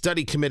Republican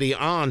Study Committee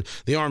on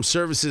the Armed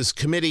Services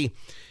Committee.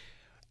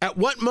 At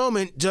what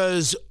moment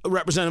does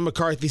Representative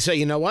McCarthy say,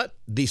 you know what,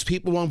 these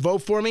people won't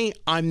vote for me,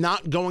 I'm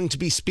not going to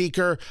be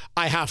Speaker,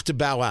 I have to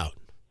bow out?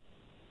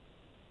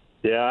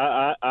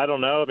 Yeah, I don't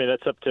know. I mean,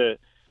 that's up to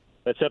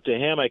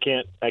him. I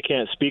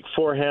can't speak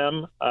for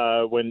him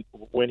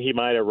when he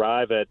might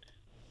arrive at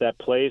that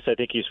place. I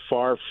think he's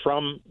far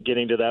from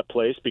getting to that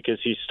place because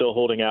he's still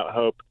holding out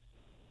hope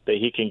that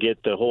he can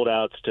get the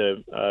holdouts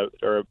to,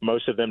 or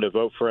most of them, to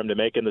vote for him to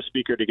make him the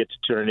Speaker to get to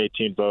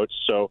 218 votes.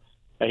 So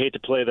I hate to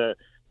play the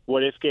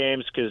what-if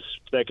games because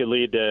that could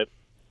lead to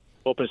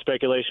open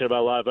speculation about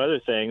a lot of other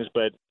things,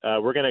 but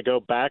we're going to go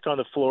back on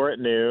the floor at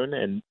noon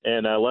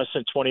in less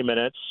than 20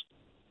 minutes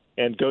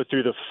and go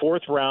through the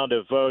fourth round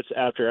of votes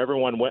after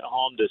everyone went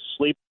home to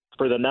sleep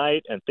for the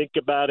night and think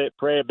about it,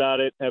 pray about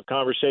it, have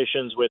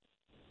conversations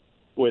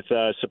with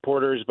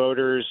supporters,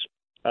 voters,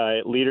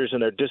 leaders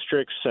in their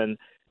districts and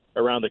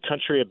around the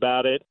country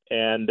about it,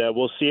 and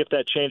we'll see if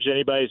that changed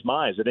anybody's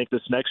minds. I think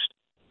this next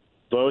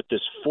vote,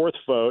 this fourth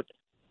vote,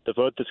 the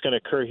vote that's going to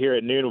occur here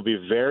at noon will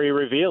be very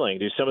revealing.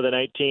 Do some of the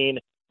 19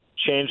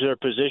 change their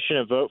position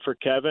and vote for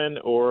Kevin,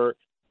 or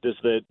does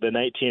the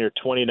 19 or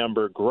 20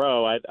 number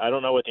grow? I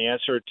don't know what the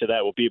answer to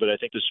that will be, but I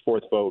think this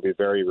fourth vote will be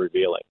very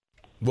revealing.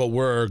 Well,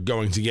 we're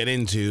going to get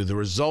into the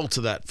results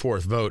of that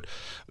fourth vote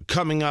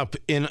coming up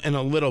in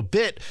a little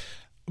bit.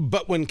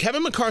 But when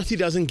Kevin McCarthy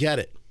doesn't get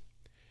it,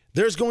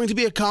 there's going to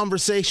be a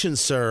conversation,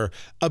 sir,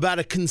 about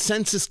a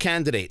consensus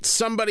candidate,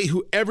 somebody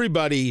who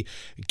everybody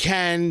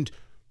can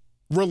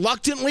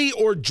reluctantly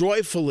or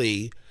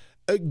joyfully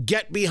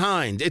get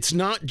behind. It's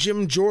not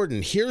Jim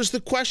Jordan. Here's the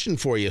question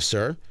for you,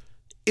 sir.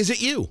 Is it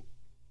you?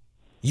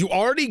 You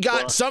already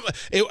got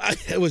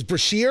it was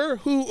Brashear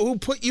who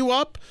put you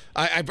up?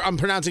 I'm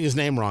pronouncing his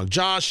name wrong.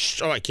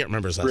 Josh, I can't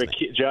remember his last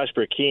name. Josh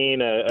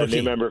Brakeen, a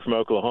new member from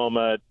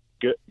Oklahoma.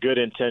 Good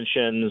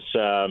intentions.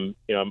 I'm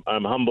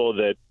humbled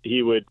that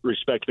he would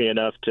respect me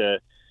enough to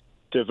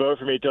vote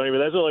for me, Tony, but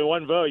that's only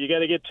one vote. You got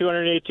to get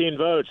 218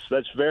 votes.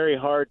 That's very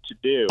hard to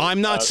do.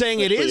 I'm not saying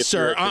it is,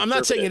 sir. I'm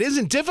not saying it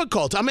isn't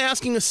difficult. I'm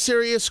asking a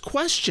serious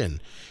question.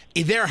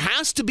 There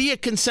has to be a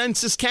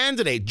consensus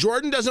candidate.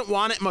 Jordan doesn't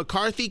want it.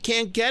 McCarthy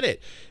can't get it.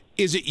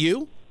 Is it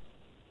you?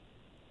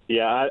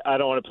 Yeah, I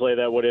don't want to play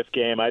that what if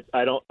game.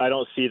 I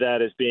don't see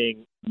that as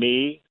being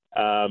me.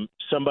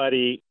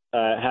 Somebody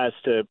has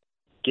to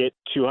get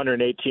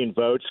 218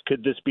 votes.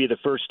 Could this be the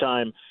first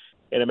time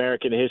in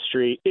American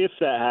history if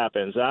that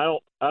happens? I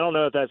don't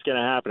know if that's going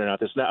to happen or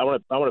not. I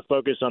want to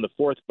focus on the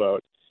fourth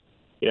vote.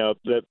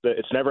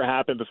 It's never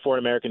happened before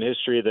in American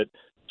history that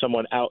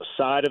someone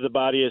outside of the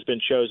body has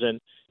been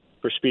chosen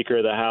for Speaker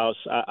of the House.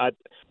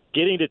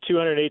 Getting to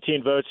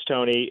 218 votes,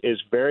 Tony,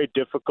 is very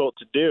difficult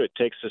to do. It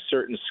takes a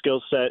certain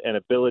skill set and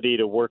ability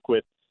to work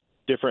with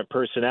different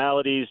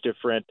personalities,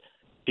 different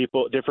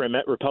people, different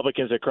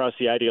Republicans across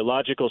the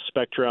ideological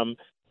spectrum.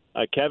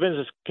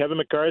 Kevin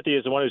McCarthy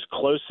is the one who's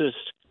closest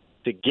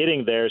to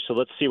getting there, so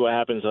let's see what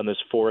happens on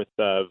this fourth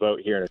vote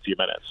here in a few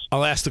minutes.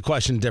 I'll ask the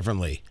question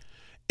differently.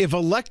 If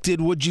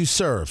elected, would you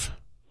serve?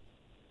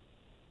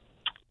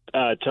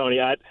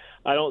 Tony, I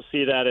don't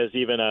see that as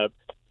even a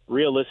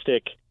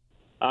realistic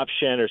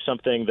option or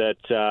something that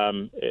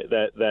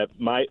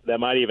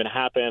might even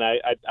happen.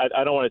 I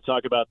don't want to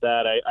talk about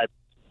that.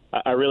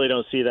 I really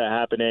don't see that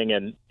happening.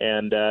 And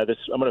I'm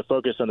going to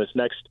focus on this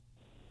next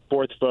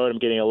fourth vote. I'm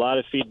getting a lot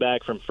of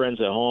feedback from friends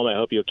at home. I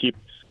hope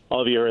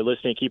all of you who are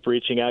listening, keep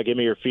reaching out, give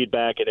me your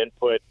feedback and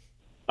input.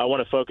 I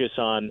want to focus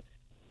on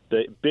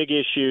the big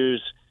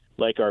issues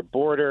like our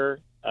border,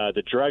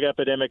 the drug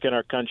epidemic in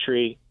our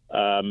country,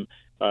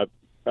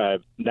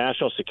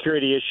 national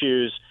security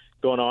issues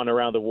going on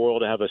around the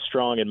world, to have a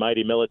strong and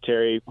mighty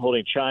military,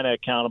 holding China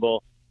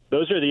accountable.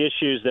 Those are the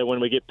issues that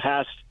when we get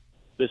past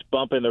this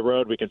bump in the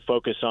road, we can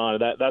focus on.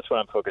 That's what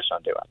I'm focused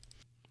on doing.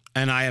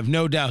 And I have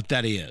no doubt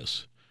that he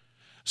is.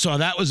 So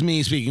that was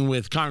me speaking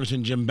with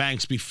Congressman Jim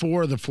Banks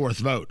before the fourth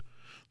vote.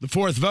 The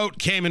fourth vote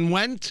came and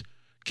went.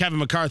 Kevin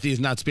McCarthy is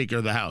not Speaker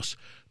of the House.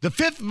 The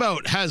fifth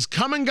vote has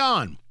come and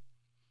gone.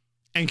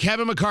 And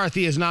Kevin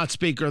McCarthy is not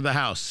Speaker of the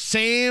House.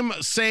 Same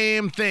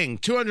thing.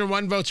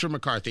 201 votes for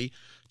McCarthy,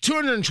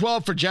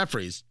 212 for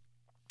Jeffries.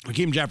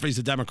 Hakeem Jeffries,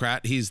 a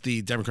Democrat. He's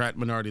the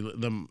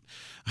the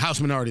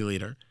House Minority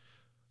Leader.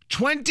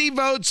 20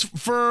 votes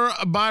for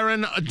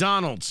Byron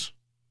Donalds.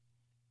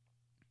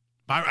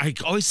 I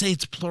always say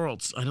it's plural.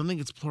 I don't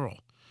think it's plural.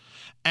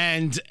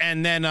 And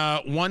then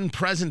one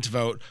present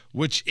vote,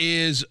 which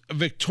is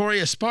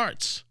Victoria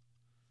Spartz.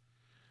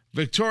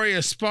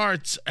 Victoria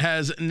Spartz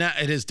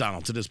it is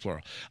Donalds, it is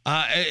plural,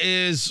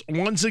 is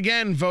once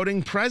again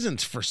voting present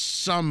for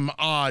some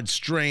odd,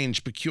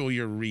 strange,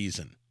 peculiar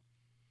reason.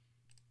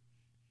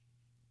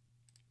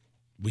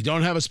 We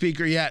don't have a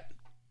speaker yet,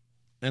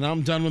 and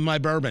I'm done with my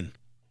bourbon.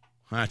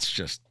 That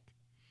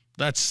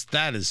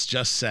is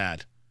just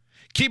sad.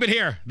 Keep it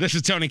here. This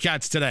is Tony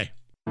Katz Today.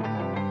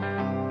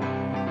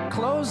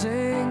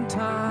 Closing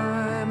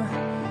time.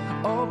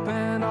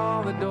 Open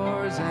all the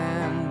doors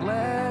and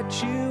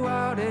let you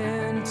out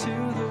into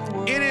the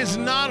world. It is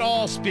not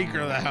all Speaker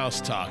of the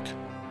House talk.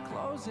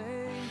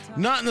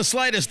 Not in the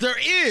slightest. There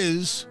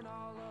is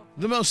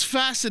the most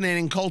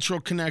fascinating cultural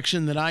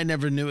connection that I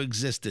never knew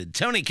existed.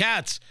 Tony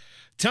Katz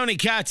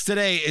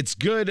Today. It's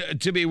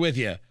good to be with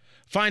you.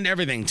 Find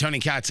everything,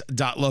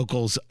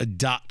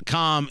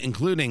 tonykatz.locals.com,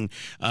 including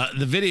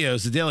the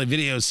videos, the daily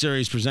video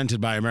series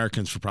presented by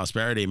Americans for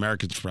Prosperity,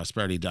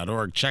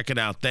 americansforprosperity.org. Check it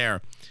out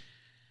there.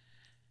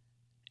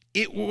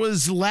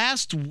 Was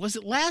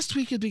it last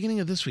week or the beginning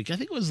of this week? I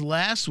think it was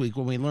last week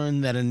when we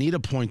learned that Anita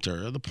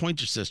Pointer, the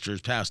Pointer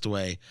Sisters, passed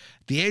away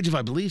at the age of,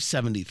 I believe,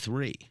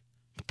 73.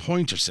 The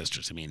Pointer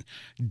Sisters,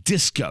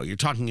 disco. You're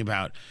talking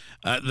about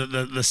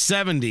the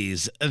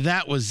 70s.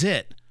 That was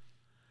it.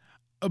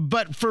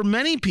 But for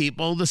many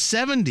people, the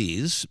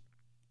 70s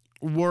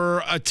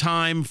were a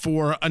time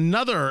for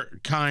another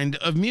kind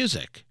of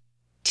music.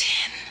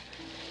 10.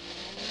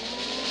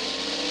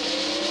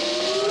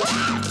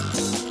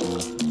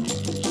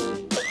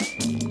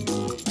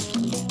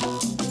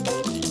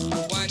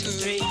 1, 2,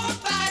 3, 4,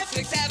 5,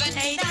 6, 7,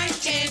 8, 9,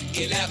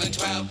 10, 11,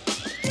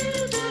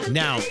 12.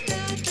 Now,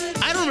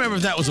 I don't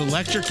remember if that was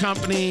Electric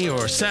Company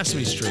or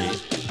Sesame Street.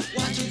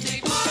 1, 2, 3,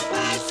 4,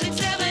 5, 6,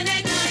 7,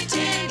 8, 9,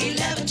 10,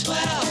 11,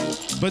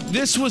 12. But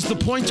this was the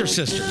Pointer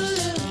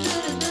Sisters.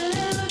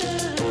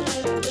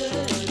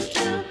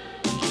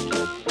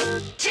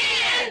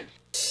 10.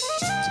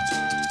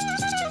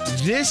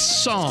 This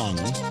song,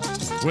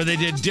 where they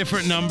did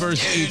different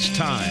numbers each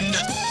time,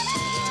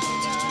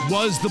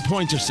 was the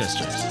Pointer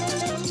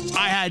Sisters.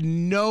 I had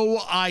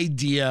no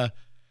idea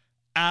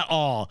at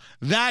all.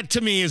 That, to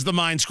me, is the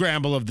mind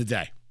scramble of the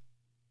day.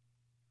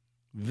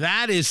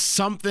 That is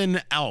something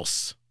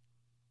else.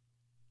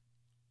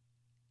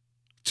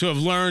 To have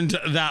learned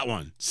that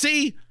one.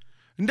 See,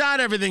 not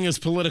everything is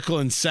political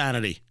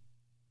insanity.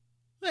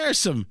 There's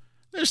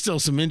still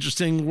some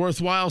interesting,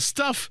 worthwhile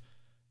stuff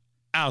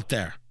out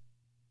there.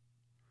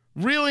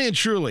 Really and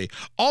truly.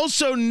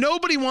 Also,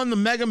 nobody won the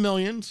Mega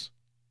Millions,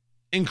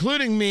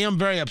 including me. I'm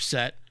very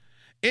upset.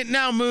 It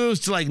now moves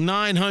to like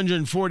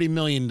 $940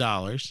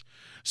 million.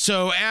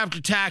 So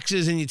after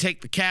taxes and you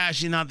take the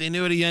cash, not the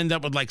annuity, you end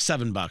up with like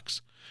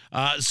 $7.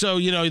 So,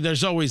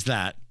 there's always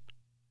that.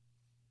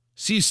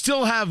 So you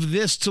still have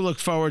this to look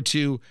forward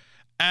to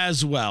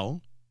as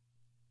well.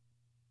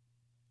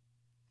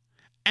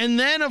 And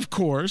then, of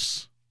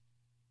course,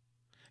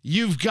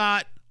 you've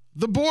got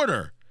the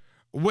border,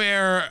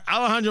 where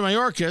Alejandro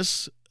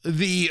Mayorkas,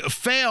 the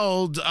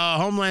failed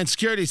Homeland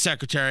Security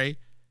Secretary,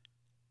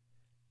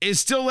 is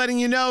still letting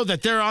you know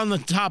that they're on the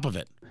top of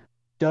it.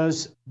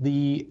 Does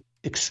the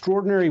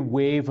extraordinary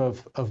wave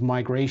of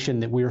migration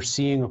that we are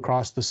seeing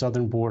across the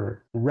southern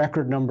border,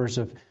 record numbers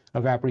of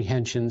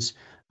apprehensions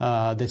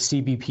that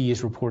CBP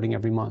is reporting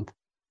every month,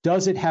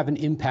 does it have an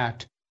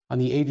impact on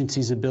the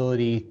agency's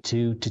ability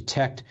to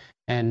detect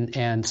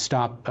and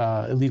stop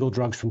illegal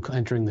drugs from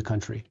entering the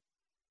country?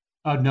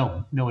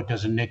 No, it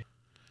doesn't, Nick.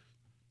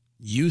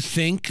 You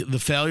think the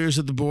failures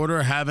at the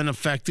border haven't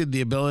affected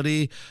the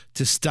ability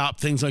to stop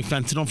things like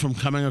fentanyl from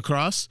coming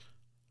across?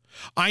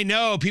 I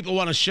know people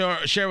want to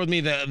share with me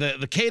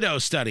the Cato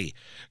study,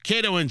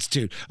 Cato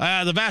Institute.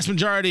 The vast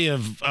majority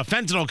of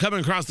fentanyl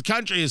coming across the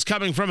country is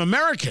coming from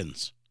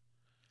Americans.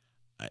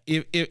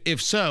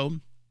 If so,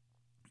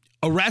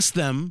 arrest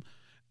them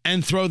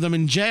and throw them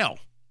in jail.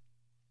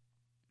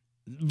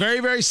 Very,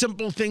 very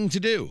simple thing to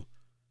do.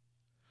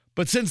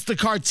 But since the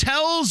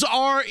cartels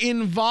are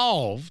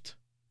involved,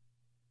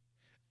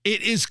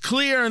 it is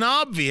clear and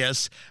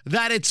obvious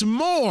that it's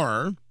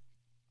more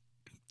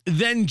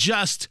than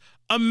just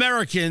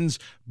Americans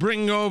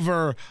bringing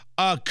over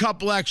a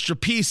couple extra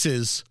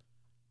pieces,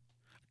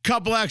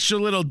 couple extra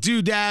little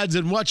doodads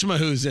and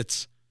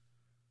whatchamahoozits,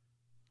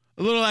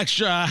 a little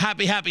extra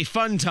happy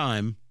fun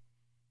time.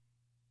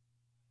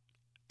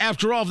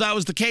 After all, if that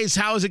was the case,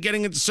 how is it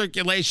getting into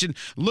circulation,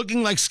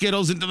 looking like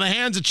Skittles, into the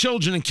hands of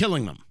children and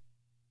killing them?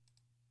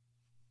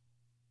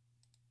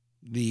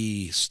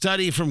 The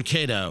study from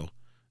Cato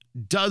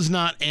does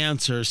not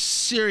answer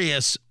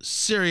serious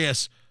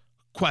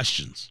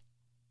questions.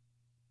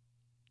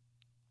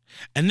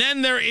 And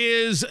then there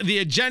is the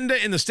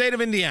agenda in the state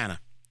of Indiana,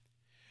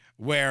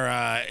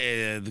 where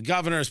the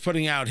governor is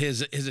putting out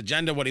his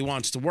agenda, what he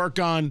wants to work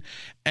on.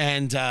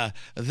 And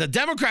the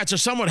Democrats are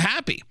somewhat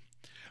happy.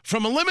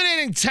 From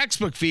eliminating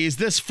textbook fees,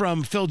 this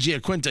from Phil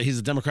Giaquinta, he's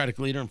a Democratic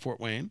leader in Fort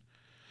Wayne.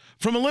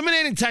 From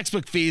eliminating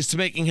textbook fees to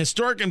making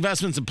historic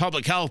investments in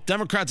public health,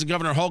 Democrats and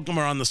Governor Holcomb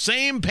are on the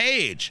same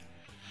page.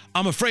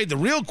 I'm afraid the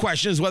real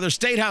question is whether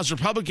State House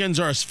Republicans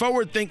are as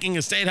forward-thinking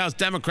as State House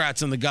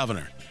Democrats and the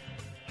governor.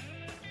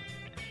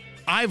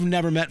 I've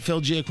never met Phil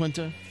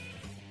Giaquinta,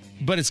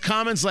 but his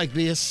comments like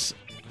this,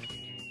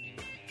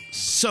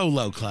 so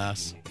low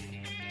class.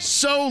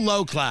 So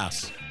low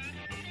class.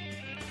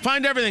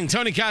 Find everything,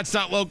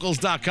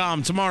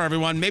 TonyKatz.locals.com. Tomorrow,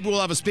 everyone. Maybe we'll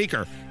have a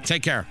speaker.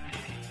 Take care.